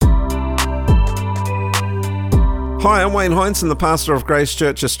Hi, I'm Wayne Heinz, the pastor of Grace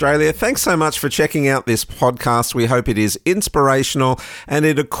Church Australia. Thanks so much for checking out this podcast. We hope it is inspirational and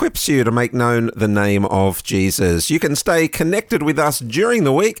it equips you to make known the name of Jesus. You can stay connected with us during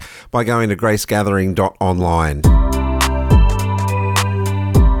the week by going to gracegathering.online.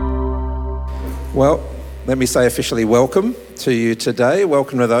 Well, let me say officially welcome to you today.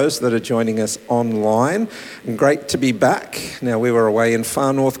 Welcome to those that are joining us online. And great to be back. Now, we were away in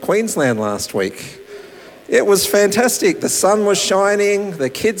far north Queensland last week. It was fantastic. The sun was shining, the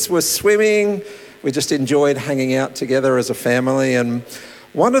kids were swimming. We just enjoyed hanging out together as a family. And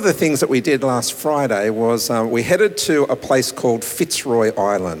one of the things that we did last Friday was we headed to a place called Fitzroy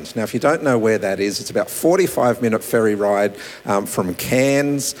Island. Now, if you don't know where that is, it's about a 45-minute ferry ride from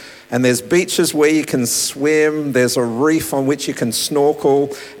Cairns. And there's beaches where you can swim, there's a reef on which you can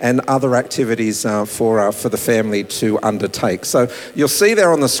snorkel, and other activities for the family to undertake. So you'll see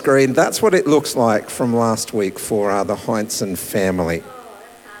there on the screen, that's what it looks like from last week for the Heintzen family.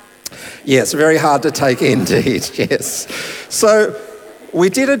 Yes, very hard to take indeed, yes. So we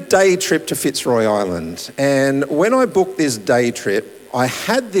did a day trip to Fitzroy Island, and when I booked this day trip, I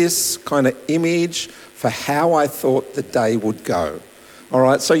had this kind of image for how I thought the day would go. All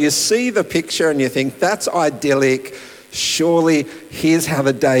right, so you see the picture and you think, that's idyllic. Surely here's how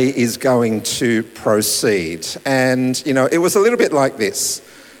the day is going to proceed. And, you know, it was a little bit like this.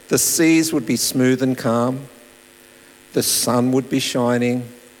 The seas would be smooth and calm. The sun would be shining.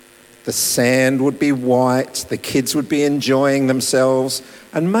 The sand would be white. The kids would be enjoying themselves.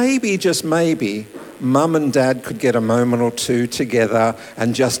 And maybe, just maybe, Mum and Dad could get a moment or two together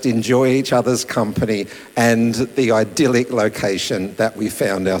and just enjoy each other's company and the idyllic location that we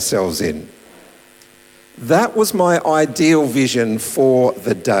found ourselves in. That was my ideal vision for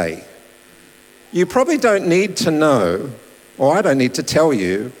the day. You probably don't need to know, or I don't need to tell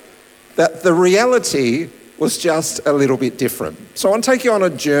you, that the reality was just a little bit different. So I want to take you on a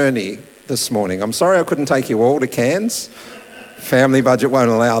journey this morning. I'm sorry I couldn't take you all to Cairns. Family budget won't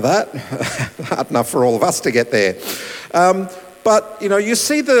allow that. Hard enough for all of us to get there. But, you know, you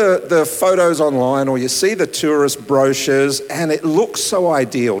see the photos online or you see the tourist brochures and it looks so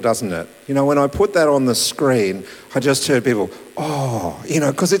ideal, doesn't it? You know, when I put that on the screen, I just heard people, oh, you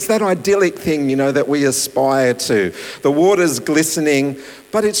know, because it's that idyllic thing, you know, that we aspire to. The water's glistening,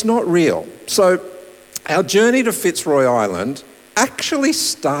 but it's not real. So our journey to Fitzroy Island actually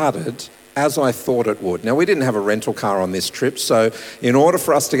started as I thought it would. Now, we didn't have a rental car on this trip, so in order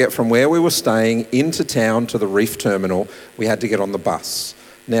for us to get from where we were staying into town to the reef terminal, we had to get on the bus.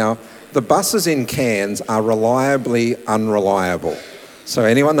 Now, the buses in Cairns are reliably unreliable. So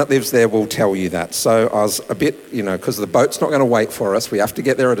anyone that lives there will tell you that. So I was a bit, you know, because the boat's not going to wait for us. We have to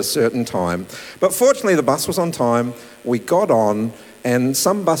get there at a certain time. But fortunately, the bus was on time. We got on, and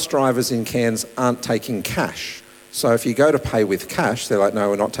some bus drivers in Cairns aren't taking cash. So if you go to pay with cash, they're like, no,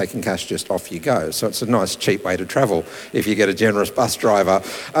 we're not taking cash, just off you go. So it's a nice, cheap way to travel if you get a generous bus driver.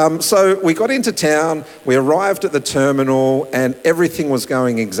 So we got into town, we arrived at the terminal, and everything was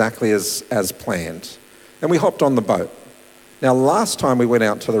going exactly as planned. And we hopped on the boat. Now, last time we went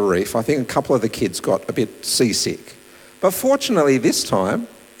out to the reef, I think a couple of the kids got a bit seasick. But fortunately, this time,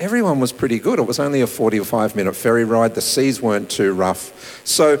 everyone was pretty good. It was only a 45-minute ferry ride. The seas weren't too rough.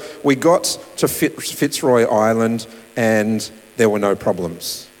 So we got to Fitzroy Island and there were no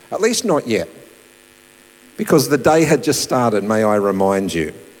problems. At least not yet. Because the day had just started, may I remind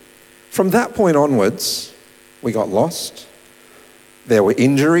you. From that point onwards, we got lost. There were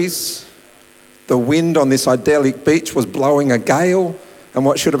injuries. The wind on this idyllic beach was blowing a gale. And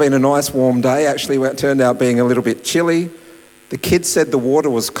what should have been a nice warm day actually turned out being a little bit chilly. The kids said the water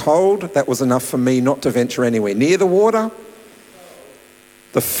was cold. That was enough for me not to venture anywhere near the water.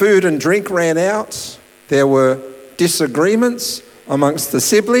 The food and drink ran out. There were disagreements amongst the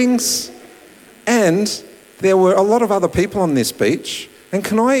siblings. And there were a lot of other people on this beach. And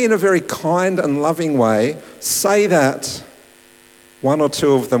can I, in a very kind and loving way, say that one or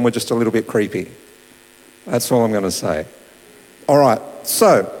two of them were just a little bit creepy? That's all I'm going to say. All right,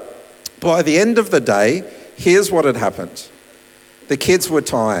 so by the end of the day, here's what had happened. The kids were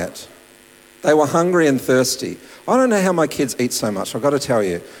tired. They were hungry and thirsty. I don't know how my kids eat so much, I've got to tell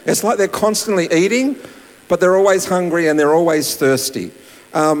you. It's like they're constantly eating, but they're always hungry and they're always thirsty.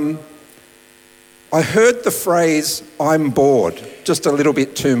 I heard the phrase, I'm bored, just a little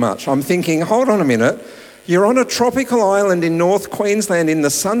bit too much. I'm thinking, hold on a minute. You're on a tropical island in North Queensland in the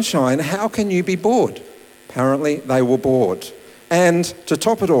sunshine. How can you be bored? Apparently, they were bored. And to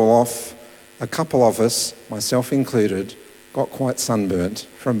top it all off, a couple of us, myself included, got quite sunburnt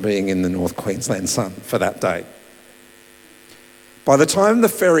from being in the North Queensland sun for that day. By the time the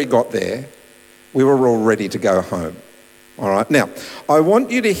ferry got there, we were all ready to go home. All right. Now, I want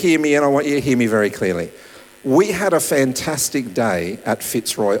you to hear me, and I want you to hear me very clearly. We had a fantastic day at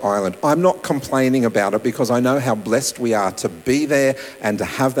Fitzroy Island. I'm not complaining about it because I know how blessed we are to be there and to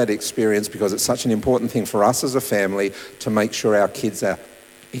have that experience, because it's such an important thing for us as a family to make sure our kids are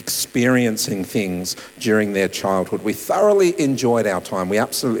experiencing things during their childhood. We thoroughly enjoyed our time. We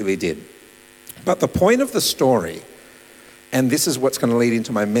absolutely did. But the point of the story, and this is what's going to lead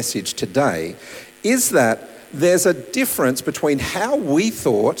into my message today, is that there's a difference between how we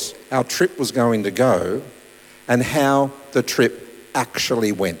thought our trip was going to go and how the trip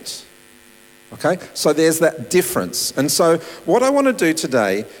actually went. Okay? So there's that difference. And so what I want to do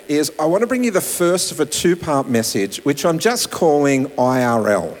today is I want to bring you the first of a two-part message, which I'm just calling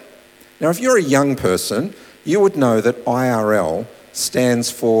IRL. Now, if you're a young person, you would know that IRL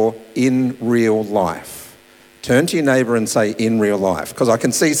stands for in real life. Turn to your neighbour and say, in real life. Because I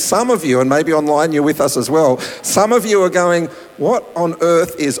can see some of you, and maybe online you're with us as well, some of you are going, what on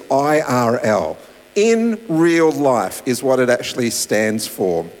earth is IRL? In real life is what it actually stands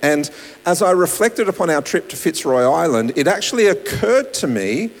for. And as I reflected upon our trip to Fitzroy Island, it actually occurred to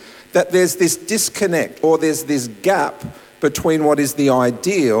me that there's this disconnect, or there's this gap between what is the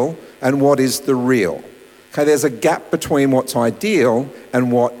ideal and what is the real. Okay, there's a gap between what's ideal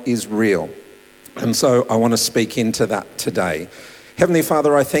and what is real. And so I want to speak into that today. Heavenly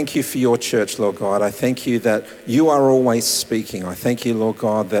Father, I thank you for your church, Lord God. I thank you that you are always speaking. I thank you, Lord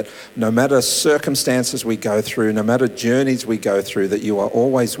God, that no matter circumstances we go through, no matter journeys we go through, that you are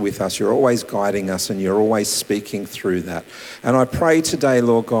always with us, you're always guiding us, and you're always speaking through that. And I pray today,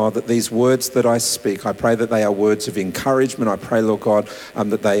 Lord God, that these words that I speak, I pray that they are words of encouragement. I pray, Lord God,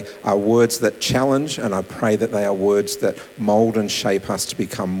 that they are words that challenge, and I pray that they are words that mould and shape us to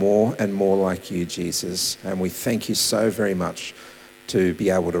become more and more like you, Jesus. And we thank you so very much to be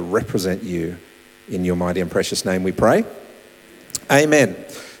able to represent you. In your mighty and precious name we pray. Amen.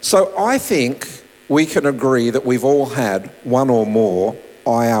 So I think we can agree that we've all had one or more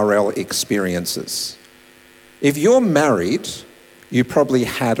IRL experiences. If you're married, you probably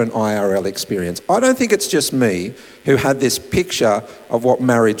had an IRL experience. I don't think it's just me who had this picture of what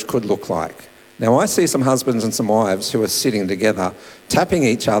marriage could look like. Now, I see some husbands and some wives who are sitting together, tapping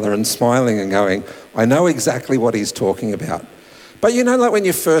each other and smiling and going, I know exactly what he's talking about. But you know, like when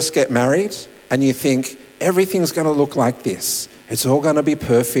you first get married and you think everything's going to look like this. It's all going to be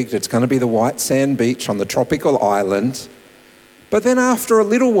perfect. It's going to be the white sand beach on the tropical island. But then after a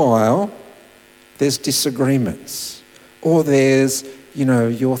little while, there's disagreements. Or there's,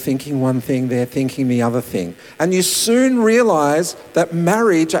 you're thinking one thing, they're thinking the other thing. And you soon realise that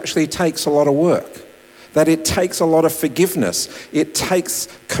marriage actually takes a lot of work. That it takes a lot of forgiveness. It takes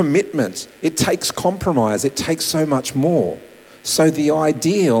commitment. It takes compromise. It takes so much more. So the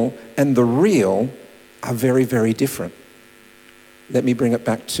ideal and the real are very, very different. Let me bring it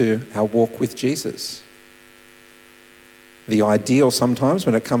back to our walk with Jesus. The ideal sometimes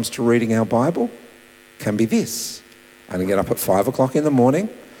when it comes to reading our Bible can be this. I'm going to get up at 5 o'clock in the morning.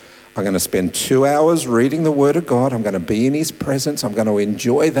 I'm going to spend 2 hours reading the Word of God. I'm going to be in His presence. I'm going to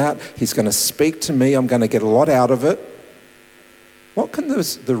enjoy that. He's going to speak to me. I'm going to get a lot out of it. What can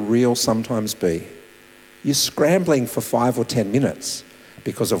the real sometimes be? You're scrambling for 5 or 10 minutes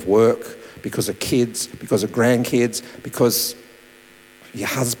because of work, because of kids, because of grandkids, because your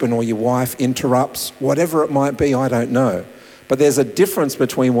husband or your wife interrupts, whatever it might be, I don't know. But there's a difference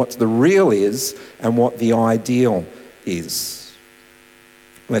between what the real is and what the ideal is.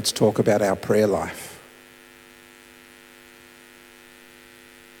 Let's talk about our prayer life.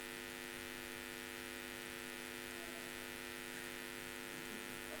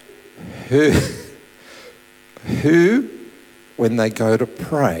 Who, when they go to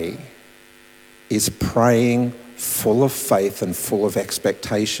pray, is praying full of faith and full of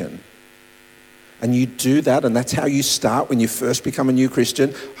expectation? And you do that, and that's how you start when you first become a new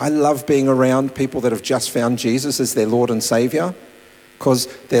Christian. I love being around people that have just found Jesus as their Lord and Saviour, because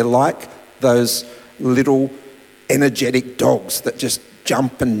they're like those little energetic dogs that just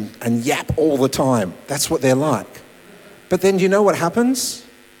jump and yap all the time. That's what they're like. But then you know what happens?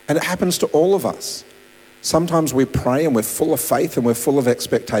 And it happens to all of us. Sometimes we pray and we're full of faith and we're full of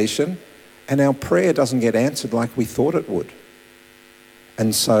expectation, and our prayer doesn't get answered like we thought it would.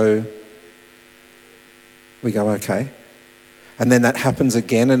 And so we go, okay. And then that happens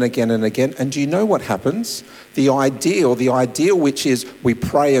again and again and again. And do you know what happens? The ideal which is we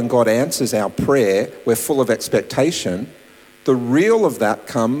pray and God answers our prayer, we're full of expectation. The real of that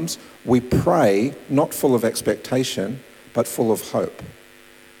comes, we pray not full of expectation, but full of hope.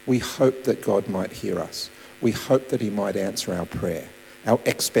 We hope that God might hear us. We hope that He might answer our prayer. Our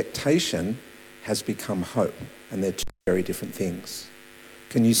expectation has become hope, and they're two very different things.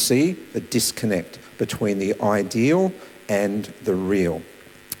 Can you see the disconnect between the ideal and the real?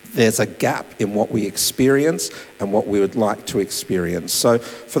 There's a gap in what we experience and what we would like to experience. So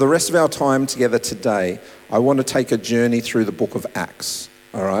for the rest of our time together today, I want to take a journey through the book of Acts.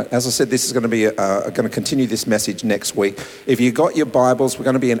 All right. As I said, this is going to be going to continue this message next week. If you got your Bibles, we're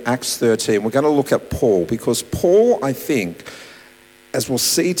going to be in Acts 13. We're going to look at Paul, because Paul, I think, as we'll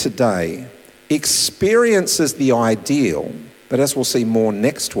see today, experiences the ideal, but as we'll see more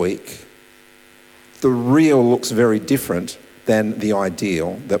next week, the real looks very different than the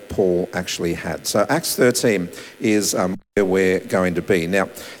ideal that Paul actually had. So Acts 13 is where we're going to be. Now,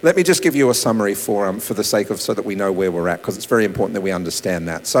 let me just give you a summary for the sake of, so that we know where we're at, because it's very important that we understand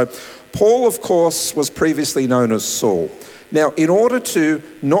that. So Paul, of course, was previously known as Saul. Now, in order to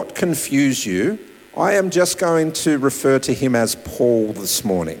not confuse you, I am just going to refer to him as Paul this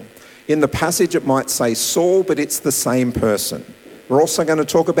morning. In the passage, it might say Saul, but it's the same person. We're also going to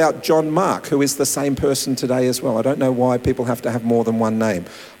talk about John Mark, who is the same person today as well. I don't know why people have to have more than one name.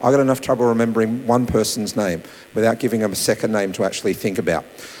 I got enough trouble remembering one person's name without giving them a second name to actually think about.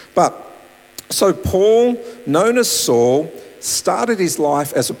 So Paul, known as Saul, started his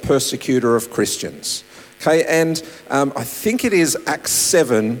life as a persecutor of Christians. Okay, and I think it is Acts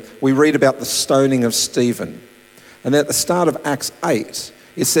 7, we read about the stoning of Stephen. And at the start of Acts 8,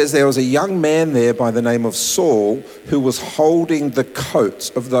 it says there was a young man there by the name of Saul who was holding the coats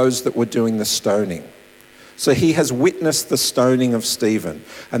of those that were doing the stoning. So he has witnessed the stoning of Stephen.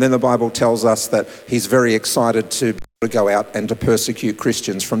 And then the Bible tells us that he's very excited to go out and to persecute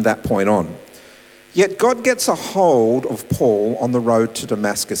Christians from that point on. Yet God gets a hold of Paul on the road to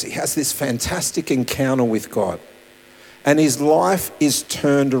Damascus. He has this fantastic encounter with God. And his life is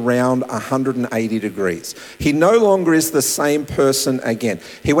turned around 180 degrees. He no longer is the same person again.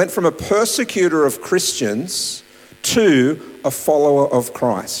 He went from a persecutor of Christians to a follower of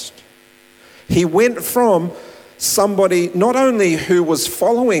Christ. He went from somebody not only who was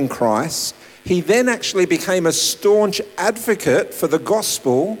following Christ, he then actually became a staunch advocate for the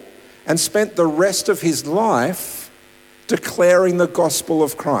gospel and spent the rest of his life declaring the gospel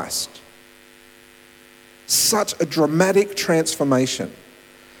of Christ. Such a dramatic transformation.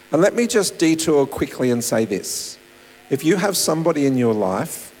 And let me just detour quickly and say this. If you have somebody in your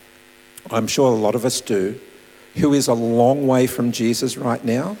life, I'm sure a lot of us do, who is a long way from Jesus right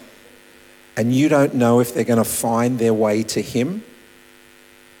now, and you don't know if they're going to find their way to him,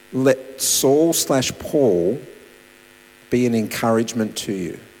 let Saul/Paul be an encouragement to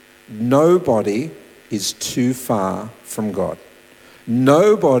you. Nobody is too far from God.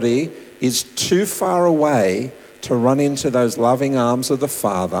 Nobody is too far away to run into those loving arms of the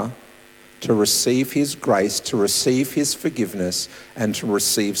Father, to receive his grace, to receive his forgiveness, and to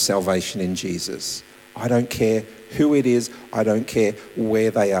receive salvation in Jesus. I don't care who it is. I don't care where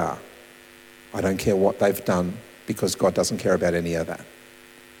they are. I don't care what they've done, because God doesn't care about any of that.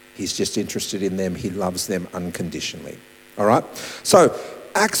 He's just interested in them. He loves them unconditionally. All right? So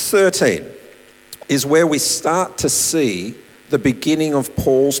Acts 13 is where we start to see the beginning of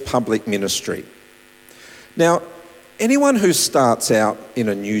Paul's public ministry. Now, anyone who starts out in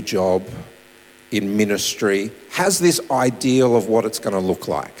a new job, in ministry, has this ideal of what it's going to look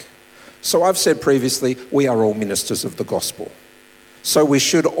like. So I've said previously, we are all ministers of the gospel. So we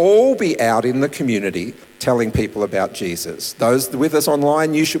should all be out in the community telling people about Jesus. Those with us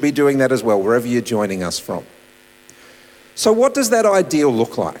online, you should be doing that as well, wherever you're joining us from. So what does that ideal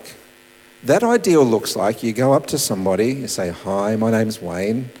look like? That ideal looks like you go up to somebody, you say, "Hi, my name's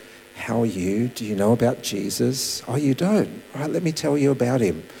Wayne. How are you? Do you know about Jesus?" "Oh, you don't? All right, let me tell you about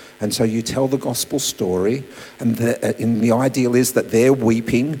him." And so you tell the gospel story, and the ideal is that they're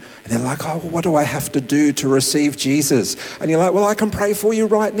weeping, and they're like, "Oh, what do I have to do to receive Jesus?" And you're like, "Well, I can pray for you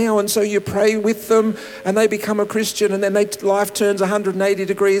right now." And so you pray with them, and they become a Christian, and then life turns 180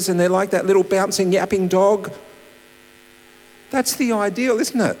 degrees, and they're like that little bouncing, yapping dog. That's the ideal,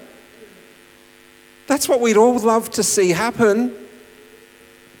 isn't it? That's what we'd all love to see happen.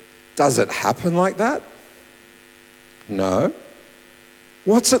 Does it happen like that? No.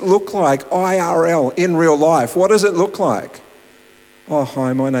 What's it look like IRL, in real life? What does it look like? "Oh,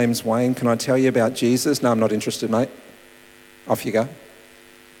 hi, my name's Wayne. Can I tell you about Jesus?" "No, I'm not interested, mate." Off you go.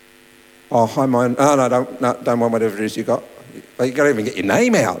 "Oh, hi, mine. Oh, no, don't want whatever it is you got. You can't even get your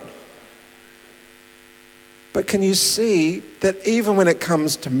name out." But can you see that even when it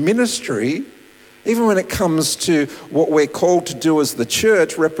comes to ministry, even when it comes to what we're called to do as the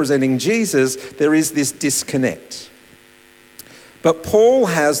church representing Jesus, there is this disconnect. But Paul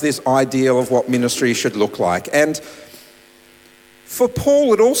has this ideal of what ministry should look like. And for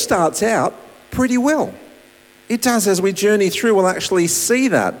Paul, it all starts out pretty well. It does. As we journey through, we'll actually see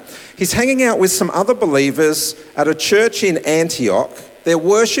that. He's hanging out with some other believers at a church in Antioch. They're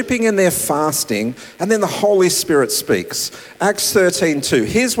worshipping and they're fasting, and then the Holy Spirit speaks. Acts 13:2.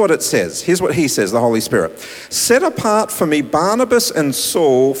 Here's what it says. Here's what he says, the Holy Spirit. Set apart for me Barnabas and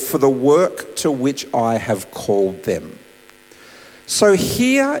Saul for the work to which I have called them. So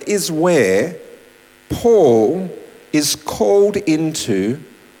here is where Paul is called into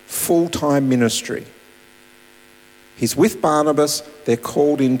full-time ministry. He's with Barnabas, they're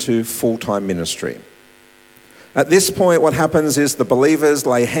called into full-time ministry. At this point, what happens is the believers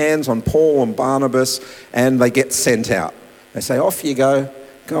lay hands on Paul and Barnabas and they get sent out. They say, off you go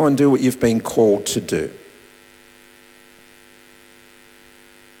and do what you've been called to do.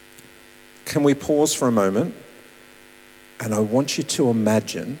 Can we pause for a moment? And I want you to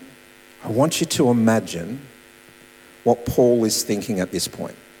imagine what Paul is thinking at this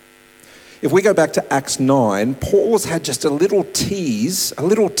point. If we go back to Acts 9, Paul has had just a little tease, a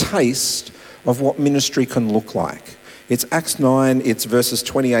little taste of what ministry can look like. It's Acts 9, it's verses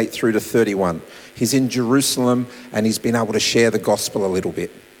 28 through to 31. He's in Jerusalem and he's been able to share the gospel a little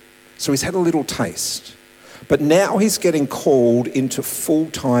bit. So he's had a little taste. But now he's getting called into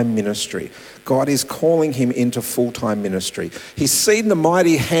full-time ministry. God is calling him into full-time ministry. He's seen the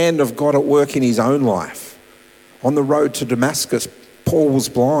mighty hand of God at work in his own life. On the road to Damascus, Paul was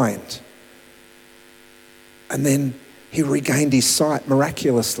blind. And then he regained his sight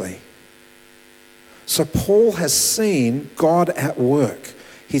miraculously. So Paul has seen God at work.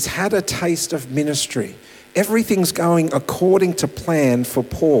 He's had a taste of ministry. Everything's going according to plan for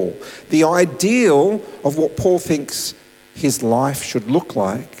Paul. The ideal of what Paul thinks his life should look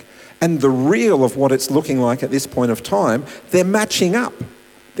like and the real of what it's looking like at this point of time, they're matching up.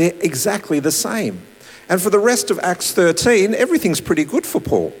 They're exactly the same. And for the rest of Acts 13, everything's pretty good for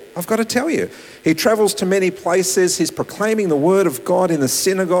Paul, I've got to tell you. He travels to many places. He's proclaiming the word of God in the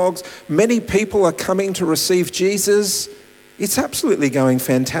synagogues. Many people are coming to receive Jesus. It's absolutely going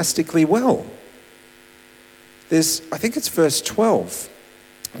fantastically well. I think it's verse 12.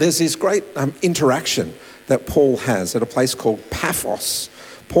 There's this great interaction that Paul has at a place called Paphos.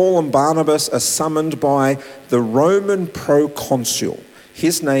 Paul and Barnabas are summoned by the Roman proconsul.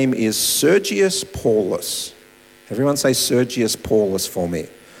 His name is Sergius Paulus. Everyone say Sergius Paulus for me.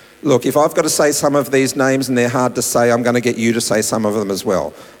 Look, if I've got to say some of these names and they're hard to say, I'm going to get you to say some of them as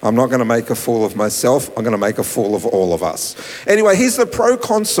well. I'm not going to make a fool of myself. I'm going to make a fool of all of us. Anyway, he's the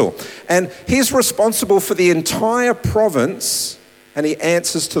proconsul and he's responsible for the entire province and he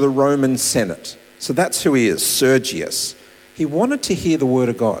answers to the Roman Senate. So that's who he is, Sergius. He wanted to hear the word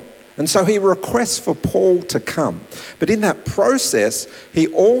of God. And so he requests for Paul to come. But in that process, he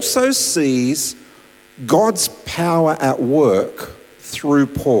also sees God's power at work through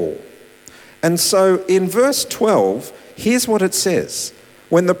Paul. And so in verse 12, here's what it says.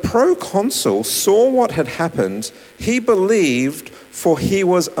 When the proconsul saw what had happened, he believed, for he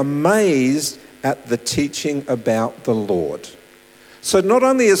was amazed at the teaching about the Lord. So not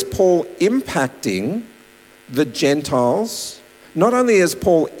only is Paul impacting the Gentiles, not only is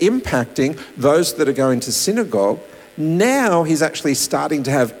Paul impacting those that are going to synagogue, now he's actually starting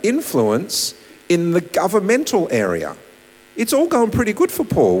to have influence in the governmental area. It's all going pretty good for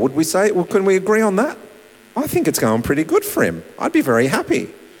Paul, would we say? Well, can we agree on that? I think it's going pretty good for him. I'd be very happy.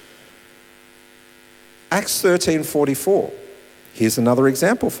 Acts 13:44. Here's another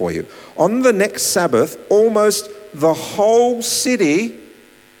example for you. On the next Sabbath, almost the whole city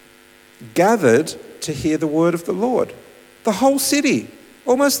gathered to hear the word of the Lord. The whole city,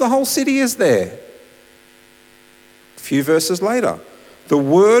 almost the whole city is there. A few verses later, the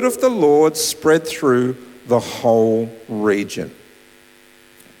word of the Lord spread through the whole region.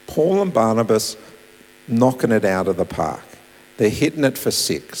 Paul and Barnabas knocking it out of the park. They're hitting it for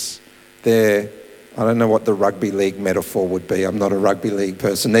six. I don't know what the rugby league metaphor would be. I'm not a rugby league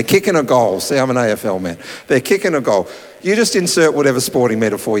person. They're kicking a goal. See, I'm an AFL man. They're kicking a goal. You just insert whatever sporting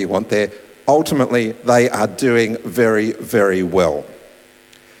metaphor you want there. Ultimately, they are doing very, very well.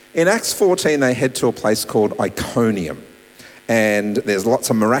 In Acts 14, they head to a place called Iconium. And there's lots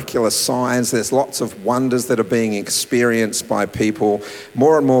of miraculous signs. There's lots of wonders that are being experienced by people.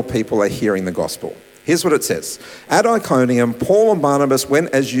 More and more people are hearing the gospel. Here's what it says. At Iconium, Paul and Barnabas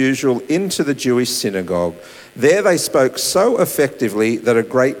went as usual into the Jewish synagogue. There they spoke so effectively that a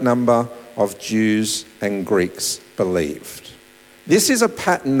great number of Jews and Greeks believed. This is a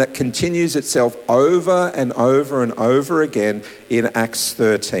pattern that continues itself over and over and over again in Acts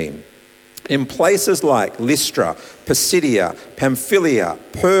 13. In places like Lystra, Pisidia, Pamphylia,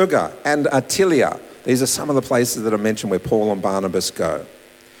 Perga, and Attalia, these are some of the places that are mentioned where Paul and Barnabas go.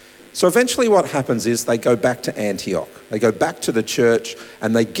 So eventually what happens is they go back to Antioch. They go back to the church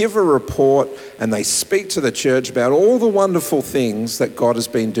and they give a report and they speak to the church about all the wonderful things that God has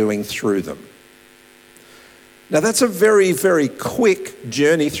been doing through them. Now that's a very, very quick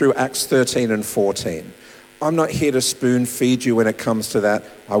journey through Acts 13 and 14. I'm not here to spoon feed you when it comes to that.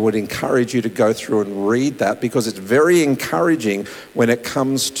 I would encourage you to go through and read that because it's very encouraging when it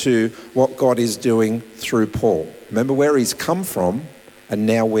comes to what God is doing through Paul. Remember where he's come from and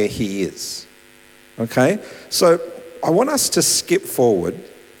now where he is. Okay? So I want us to skip forward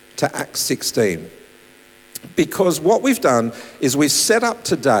to Acts 16 because what we've done is we've set up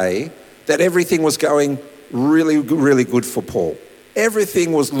today that everything was going really, really good for Paul.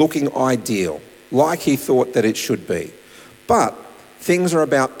 Everything was looking ideal, like he thought that it should be. But things are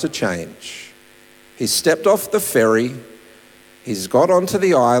about to change. He's stepped off the ferry, he's got onto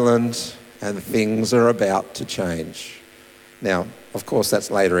the island, and things are about to change. Now, of course,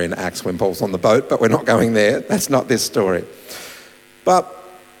 that's later in Acts when Paul's on the boat, but we're not going there. That's not this story. But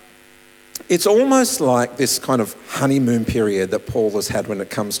it's almost like this kind of honeymoon period that Paul has had when it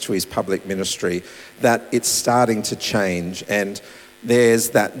comes to his public ministry, that it's starting to change and there's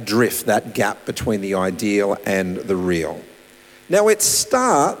that drift, that gap between the ideal and the real. Now it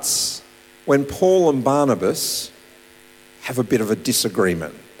starts when Paul and Barnabas have a bit of a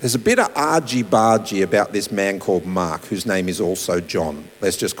disagreement. There's a bit of argy-bargy about this man called Mark, whose name is also John.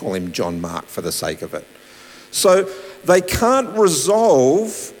 Let's just call him John Mark for the sake of it. So they can't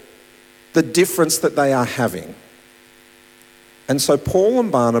resolve the difference that they are having. And so Paul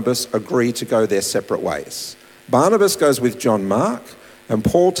and Barnabas agree to go their separate ways. Barnabas goes with John Mark, and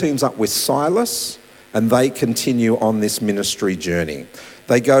Paul teams up with Silas, and they continue on this ministry journey.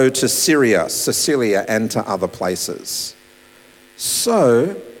 They go to Syria, Sicilia, and to other places.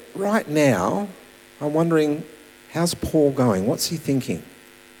 So, right now, I'm wondering, how's Paul going? What's he thinking?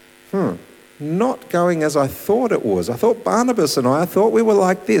 Not going as I thought it was. I thought Barnabas and I thought we were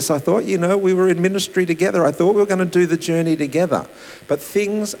like this. I thought, we were in ministry together. I thought we were going to do the journey together. But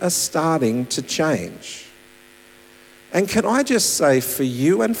things are starting to change. And can I just say, for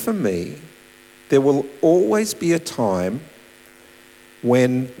you and for me, there will always be a time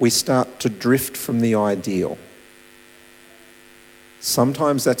when we start to drift from the ideal.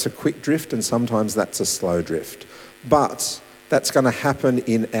 Sometimes that's a quick drift and sometimes that's a slow drift. But that's going to happen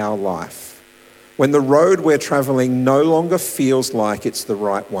in our life. When the road we're travelling no longer feels like it's the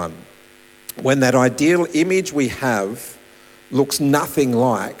right one. When that ideal image we have looks nothing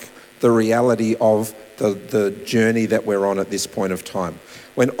like the reality of the journey that we're on at this point of time.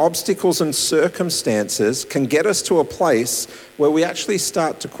 When obstacles and circumstances can get us to a place where we actually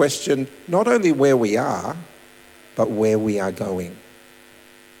start to question not only where we are, but where we are going.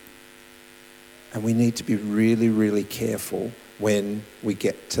 And we need to be really, really careful when we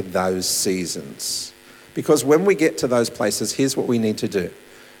get to those seasons. Because when we get to those places, here's what we need to do.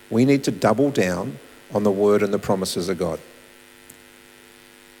 We need to double down on the word and the promises of God.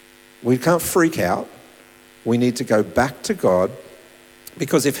 We can't freak out. We need to go back to God,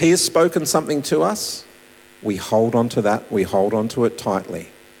 because if he has spoken something to us, we hold on to that, we hold on to it tightly.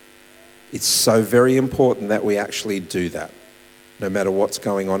 It's so very important that we actually do that, no matter what's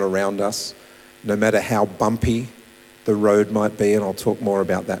going on around us, no matter how bumpy the road might be, and I'll talk more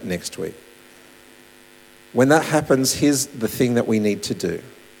about that next week. When that happens, here's the thing that we need to do.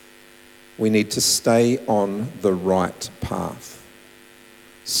 We need to stay on the right path.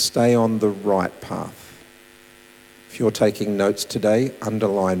 Stay on the right path. If you're taking notes today,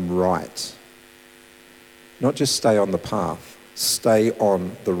 underline right. Not just stay on the path, stay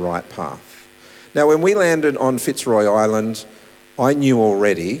on the right path. Now, when we landed on Fitzroy Island, I knew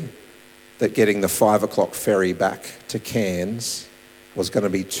already that getting the 5 o'clock ferry back to Cairns was going to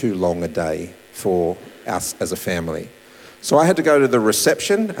be too long a day for us as a family. So I had to go to the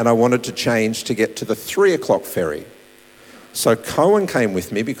reception and I wanted to change to get to the 3 o'clock ferry. So Cohen came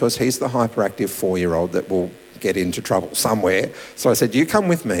with me because he's the hyperactive 4-year-old that will get into trouble somewhere. So I said, you come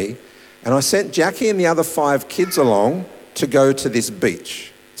with me. And I sent Jackie and the other 5 kids along to go to this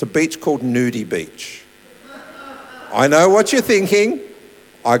beach. It's a beach called Nudie Beach. I know what you're thinking.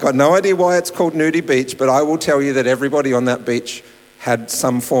 I got no idea why it's called Nudie Beach, but I will tell you that everybody on that beach had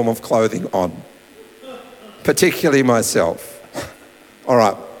some form of clothing on, particularly myself. All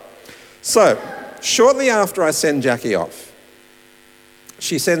right. So shortly after I send Jackie off,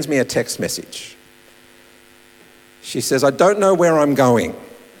 she sends me a text message. She says, I don't know where I'm going.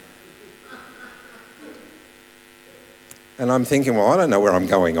 And I'm thinking, well, I don't know where I'm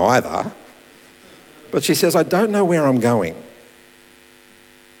going either. But she says, I don't know where I'm going.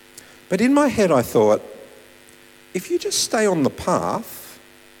 But in my head I thought, if you just stay on the path,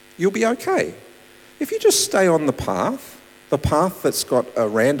 you'll be okay. If you just stay on the path that's got a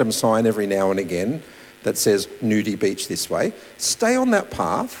random sign every now and again that says Nudie Beach this way, stay on that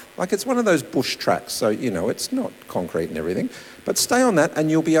path. Like it's one of those bush tracks, so, it's not concrete and everything, but stay on that and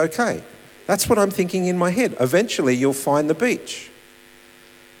you'll be okay. That's what I'm thinking in my head. Eventually you'll find the beach.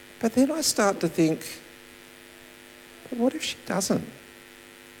 But then I start to think, but what if she doesn't?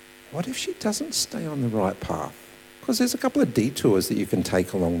 What if she doesn't stay on the right path? Because there's a couple of detours that you can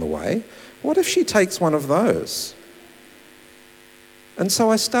take along the way. What if she takes one of those? And so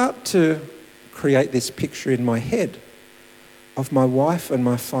I start to create this picture in my head of my wife and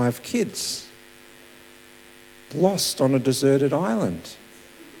my 5 kids lost on a deserted island,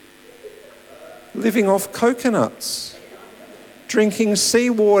 living off coconuts, drinking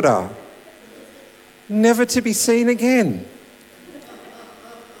seawater, never to be seen again.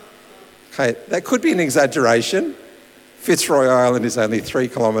 Okay, that could be an exaggeration. Fitzroy Island is only 3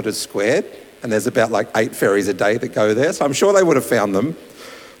 kilometres squared, and there's about 8 ferries a day that go there, so I'm sure they would have found them.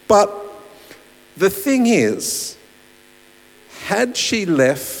 But the thing is, had she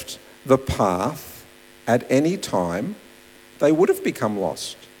left the path at any time, they would have become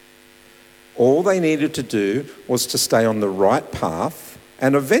lost. All they needed to do was to stay on the right path,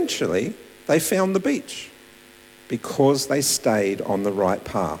 and eventually they found the beach because they stayed on the right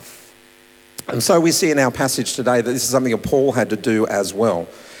path. And so we see in our passage today that this is something that Paul had to do as well.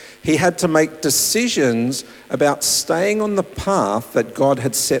 He had to make decisions about staying on the path that God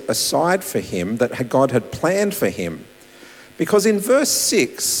had set aside for him, that God had planned for him. Because in verse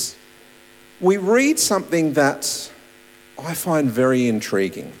 6, we read something that I find very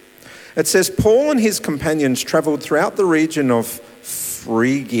intriguing. It says, Paul and his companions travelled throughout the region of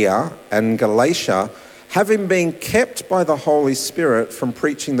Phrygia and Galatia, having been kept by the Holy Spirit from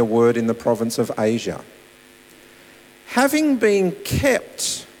preaching the word in the province of Asia. Having been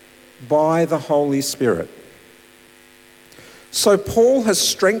kept by the Holy Spirit. So Paul has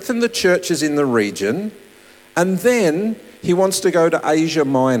strengthened the churches in the region, and then he wants to go to Asia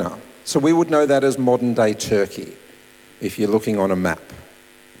Minor. So we would know that as modern-day Turkey, if you're looking on a map.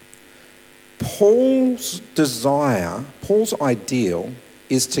 Paul's ideal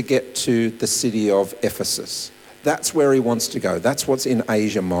is to get to the city of Ephesus. That's where he wants to go. That's what's in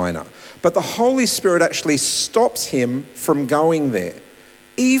Asia Minor. But the Holy Spirit actually stops him from going there,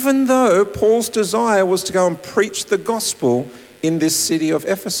 even though Paul's desire was to go and preach the gospel in this city of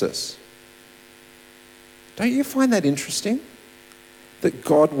Ephesus. Don't you find that interesting? That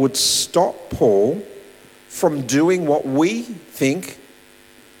God would stop Paul from doing what we think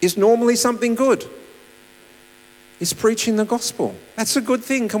is normally something good. Is preaching the gospel. That's a good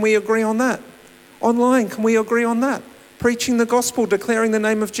thing. Can we agree on that? Online, can we agree on that? Preaching the gospel, declaring the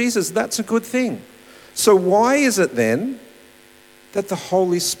name of Jesus, that's a good thing. So why is it then that the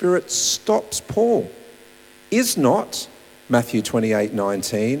Holy Spirit stops Paul? Is not Matthew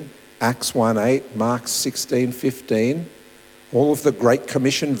 28:19, Acts 1:8, Mark 16:15, all of the Great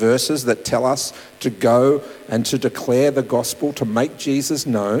Commission verses that tell us to go and to declare the gospel, to make Jesus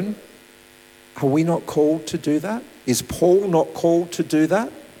known? Are we not called to do that? Is Paul not called to do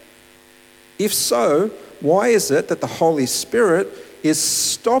that? If so, why is it that the Holy Spirit is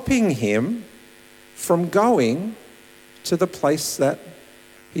stopping him from going to the place that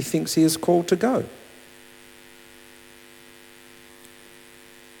he thinks he is called to go?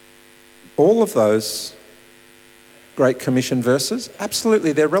 All of those Great Commission verses,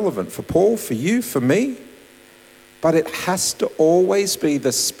 absolutely they're relevant for Paul, for you, for me. But it has to always be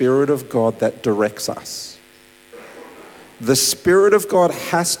the Spirit of God that directs us. The Spirit of God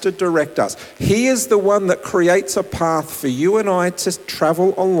has to direct us. He is the one that creates a path for you and I to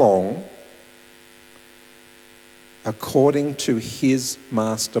travel along according to his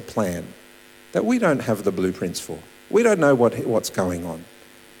master plan that we don't have the blueprints for. We don't know what's going on.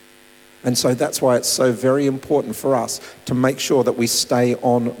 And so that's why it's so very important for us to make sure that we stay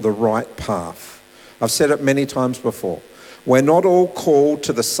on the right path. I've said it many times before. We're not all called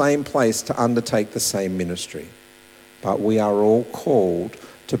to the same place to undertake the same ministry, but we are all called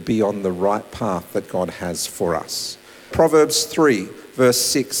to be on the right path that God has for us. Proverbs 3, verse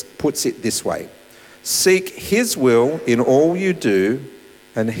 6 puts it this way. Seek his will in all you do,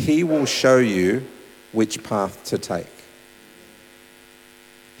 and he will show you which path to take.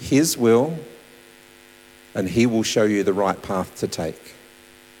 His will, and he will show you the right path to take.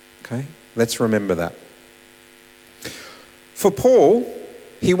 Okay? Let's remember that. For Paul,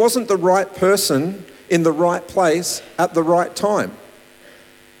 he wasn't the right person in the right place at the right time.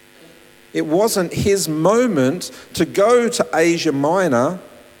 It wasn't his moment to go to Asia Minor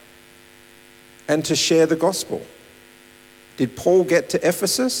and to share the gospel. Did Paul get to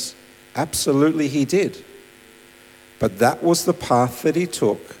Ephesus? Absolutely he did. But that was the path that he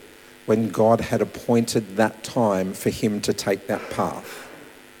took when God had appointed that time for him to take that path.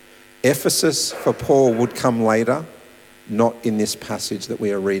 Ephesus for Paul would come later, not in this passage that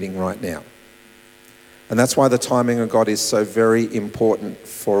we are reading right now. And that's why the timing of God is so very important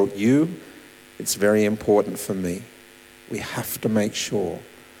for you. It's very important for me. We have to make sure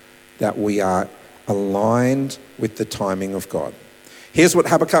that we are aligned with the timing of God. Here's what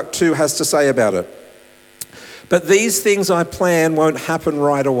Habakkuk 2 has to say about it. But these things I plan won't happen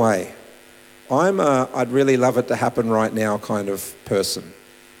right away. I'd really love it to happen right now kind of person.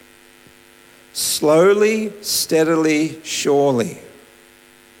 Slowly, steadily, surely.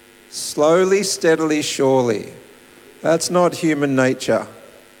 Slowly, steadily, surely. That's not human nature,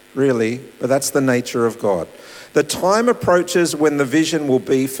 really, but that's the nature of God. The time approaches when the vision will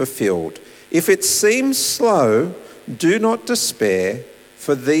be fulfilled. If it seems slow, do not despair,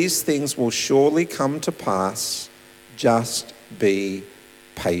 for these things will surely come to pass. Just be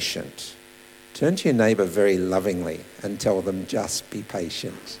patient. Turn to your neighbour very lovingly and tell them, just be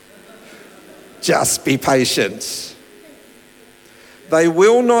patient. Just be patient. They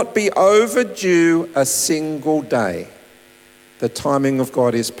will not be overdue a single day. The timing of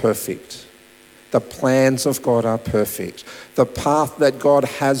God is perfect. The plans of God are perfect. The path that God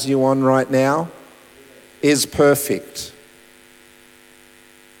has you on right now is perfect.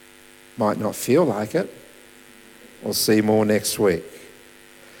 Might not feel like it. We'll see more next week.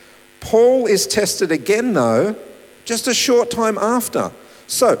 Paul is tested again, though, just a short time after.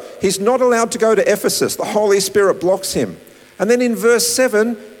 So he's not allowed to go to Ephesus. The Holy Spirit blocks him. And then in verse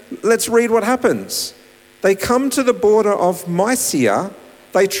 7, let's read what happens. They come to the border of Mysia.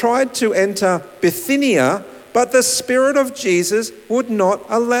 They tried to enter Bithynia, but the Spirit of Jesus would not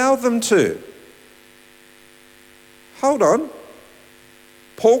allow them to. Hold on.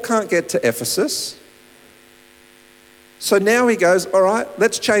 Paul can't get to Ephesus. So now he goes, all right,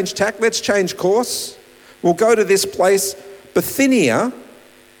 let's change tack, let's change course. We'll go to this place, Bithynia,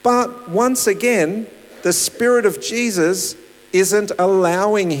 but once again, the Spirit of Jesus isn't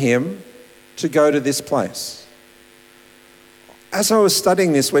allowing him to go to this place. As I was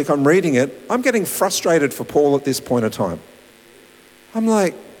studying this week, I'm reading it, I'm getting frustrated for Paul at this point of time. I'm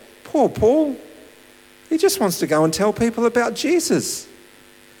like, poor Paul, he just wants to go and tell people about Jesus.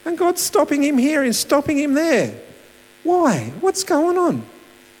 And God's stopping him here and stopping him there. Why? What's going on?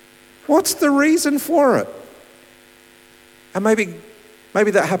 What's the reason for it? And maybe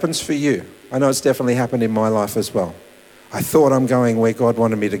that happens for you. I know it's definitely happened in my life as well. I thought I'm going where God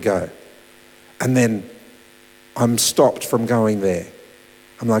wanted me to go. And then I'm stopped from going there.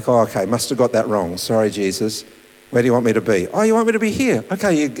 I'm like, oh, okay, must have got that wrong. Sorry, Jesus. Where do you want me to be? Oh, you want me to be here?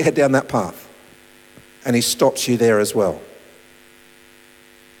 Okay, you head down that path. And he stops you there as well.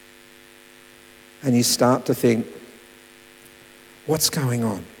 And you start to think, what's going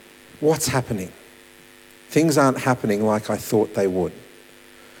on? What's happening? Things aren't happening like I thought they would.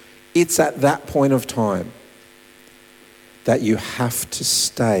 It's at that point of time that you have to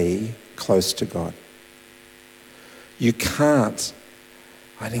stay close to God. You can't,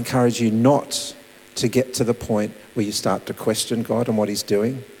 I'd encourage you not to get to the point where you start to question God and what he's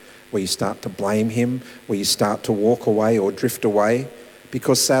doing, where you start to blame him, where you start to walk away or drift away,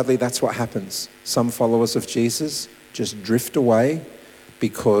 because sadly that's what happens. Some followers of Jesus just drift away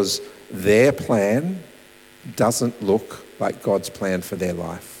because their plan doesn't look like God's plan for their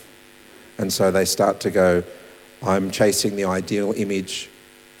life. And so they start to go, I'm chasing the ideal image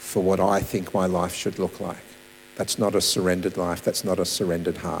for what I think my life should look like. That's not a surrendered life. That's not a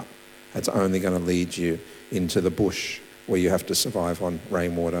surrendered heart. That's only going to lead you into the bush where you have to survive on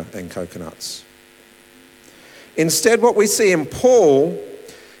rainwater and coconuts. Instead, what we see in Paul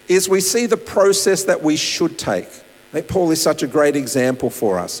is we see the process that we should take. I think Paul is such a great example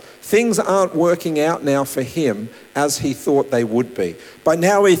for us. Things aren't working out now for him as he thought they would be. By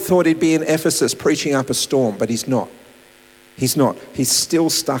now he thought he'd be in Ephesus preaching up a storm, but he's not. He's not. He's still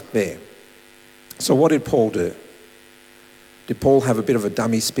stuck there. So what did Paul do? Did Paul have a bit of a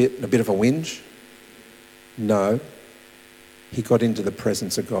dummy spit and a bit of a whinge? No. He got into the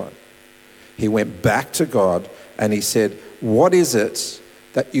presence of God. He went back to God and he said, what is it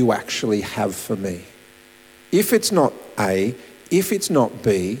that you actually have for me? If it's not A, if it's not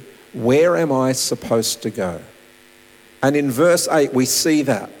B, where am I supposed to go? And in verse 8, we see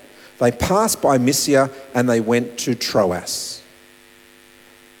that. They passed by Mysia and they went to Troas.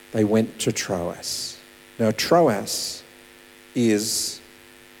 They went to Troas. Now, Troas is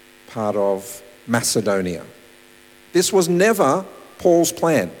part of Macedonia. This was never Paul's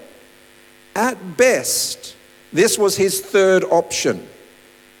plan. At best, This was his third option.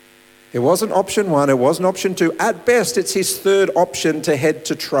 It wasn't option one, it wasn't option two. At best, it's his third option to head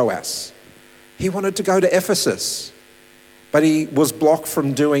to Troas. He wanted to go to Ephesus, but he was blocked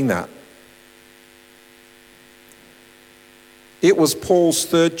from doing that. It was Paul's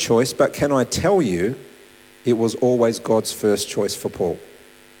third choice, but can I tell you, it was always God's first choice for Paul.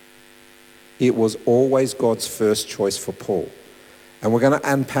 It was always God's first choice for Paul. And we're going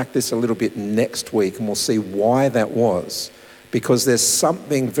to unpack this a little bit next week, and we'll see why that was. Because there's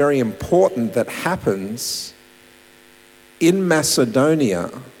something very important that happens in Macedonia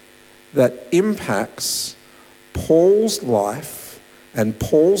that impacts Paul's life and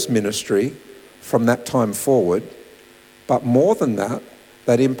Paul's ministry from that time forward. But more than that,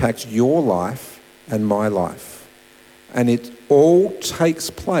 that impacts your life and my life. And it all takes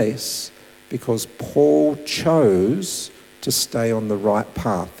place because Paul chose to stay on the right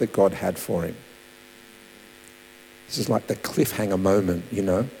path that God had for him. This is like the cliffhanger moment, you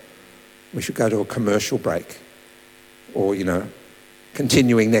know. We should go to a commercial break or, you know,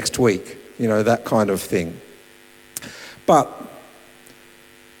 continuing next week, you know, that kind of thing. But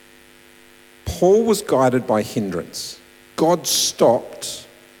Paul was guided by hindrance. God stopped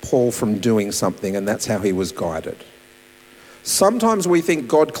Paul from doing something, and that's how he was guided. Sometimes we think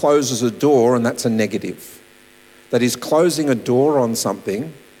God closes a door and that's a negative. That he's closing a door on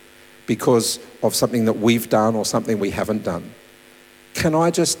something because of something that we've done or something we haven't done. Can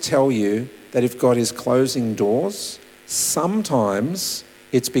I just tell you that if God is closing doors, sometimes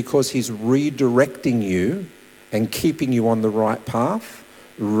it's because he's redirecting you and keeping you on the right path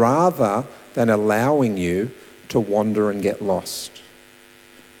rather than allowing you to wander and get lost.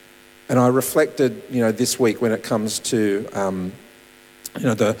 And I reflected, you know, this week when it comes to, you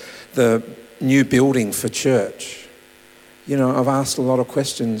know, the new building for church. You know, I've asked a lot of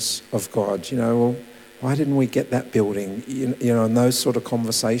questions of God, you know, well, why didn't we get that building? You know, and those sort of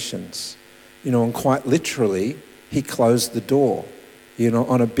conversations. You know, and quite literally, he closed the door, you know,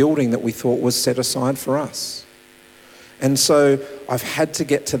 on a building that we thought was set aside for us. And so I've had to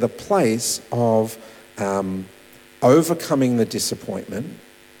get to the place of overcoming the disappointment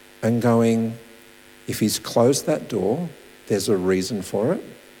and going, if he's closed that door, there's a reason for it.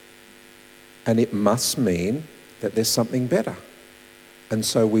 And it must mean that there's something better. And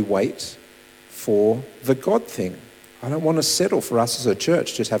so we wait for the God thing. I don't want to settle for us as a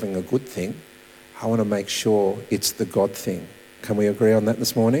church just having a good thing. I want to make sure it's the God thing. Can we agree on that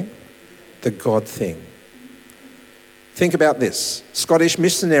this morning? The God thing. Think about this. Scottish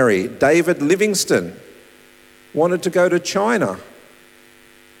missionary David Livingstone wanted to go to China,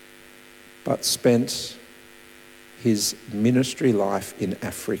 but spent his ministry life in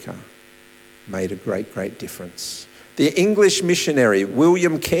Africa. Made a great, great difference. The English missionary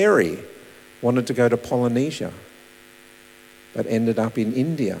William Carey wanted to go to Polynesia, but ended up in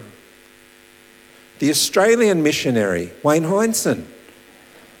India. The Australian missionary Wayne Hindson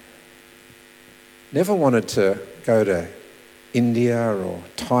never wanted to go to India or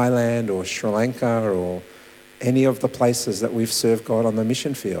Thailand or Sri Lanka or any of the places that we've served God on the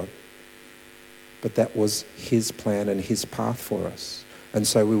mission field. But that was his plan and his path for us. And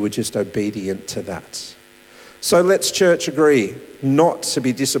so we were just obedient to that. So let's, church, agree not to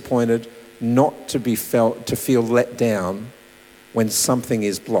be disappointed, not to feel let down when something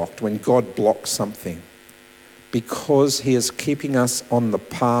is blocked, when God blocks something, because he is keeping us on the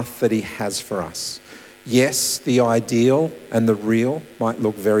path that he has for us. Yes, the ideal and the real might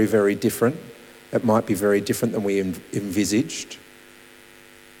look very, very different. It might be very different than we envisaged.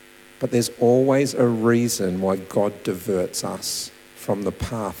 But there's always a reason why God diverts us from the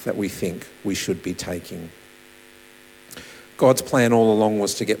path that we think we should be taking. God's plan all along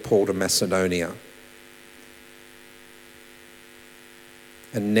was to get Paul to Macedonia.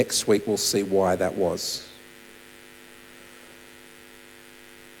 And next week we'll see why that was.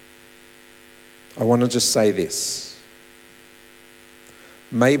 I want to just say this.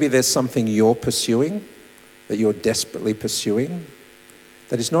 Maybe there's something you're pursuing, that you're desperately pursuing,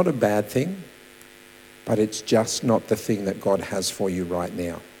 that is not a bad thing, but it's just not the thing that God has for you right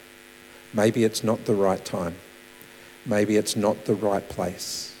now. Maybe it's not the right time. Maybe it's not the right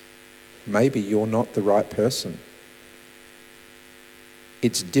place. Maybe you're not the right person.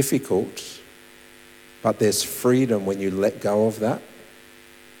 It's difficult, but there's freedom when you let go of that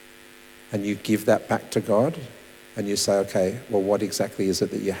and you give that back to God and you say, okay, well, what exactly is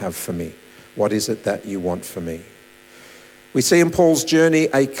it that you have for me? What is it that you want for me? We see in Paul's journey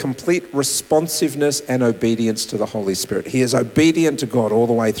a complete responsiveness and obedience to the Holy Spirit. He is obedient to God all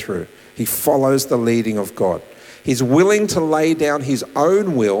the way through. He follows the leading of God. He's willing to lay down his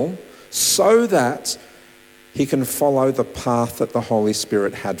own will so that he can follow the path that the Holy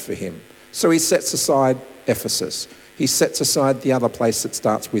Spirit had for him. So he sets aside Ephesus. He sets aside the other place that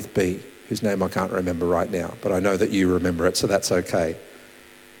starts with B, whose name I can't remember right now, but I know that you remember it, so that's okay.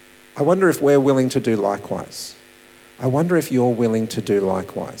 I wonder if we're willing to do likewise. I wonder if you're willing to do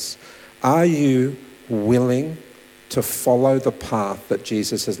likewise. Are you willing to follow the path that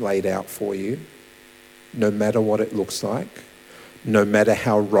Jesus has laid out for you, no matter what it looks like, no matter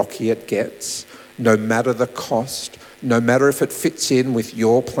how rocky it gets, no matter the cost, no matter if it fits in with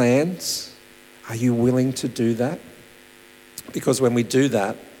your plans? Are you willing to do that? Because when we do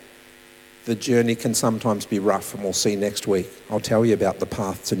that, the journey can sometimes be rough, and we'll see next week. I'll tell you about the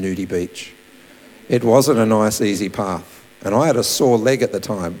path to Nudie Beach. It wasn't a nice, easy path, and I had a sore leg at the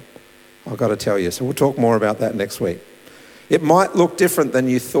time, I've got to tell you. So we'll talk more about that next week. It might look different than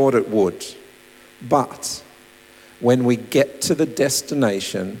you thought it would, but when we get to the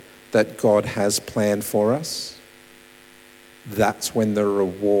destination that God has planned for us, that's when the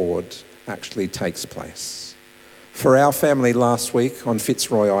reward actually takes place. For our family last week on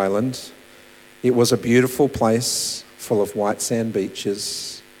Fitzroy Island, it was a beautiful place full of white sand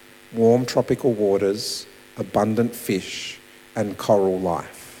beaches, warm tropical waters, abundant fish, and coral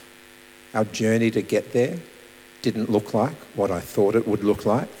life. Our journey to get there didn't look like what I thought it would look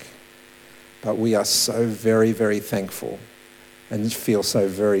like, but we are so very, very thankful and feel so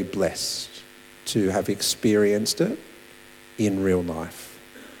very blessed to have experienced it in real life.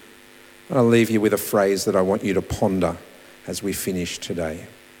 I'll leave you with a phrase that I want you to ponder as we finish today.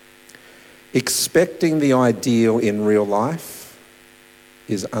 Expecting the ideal in real life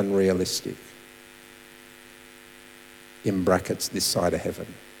is unrealistic. In brackets, this side of heaven.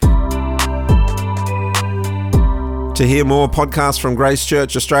 To hear more podcasts from Grace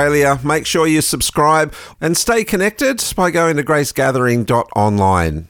Church Australia, make sure you subscribe and stay connected by going to gracegathering.online.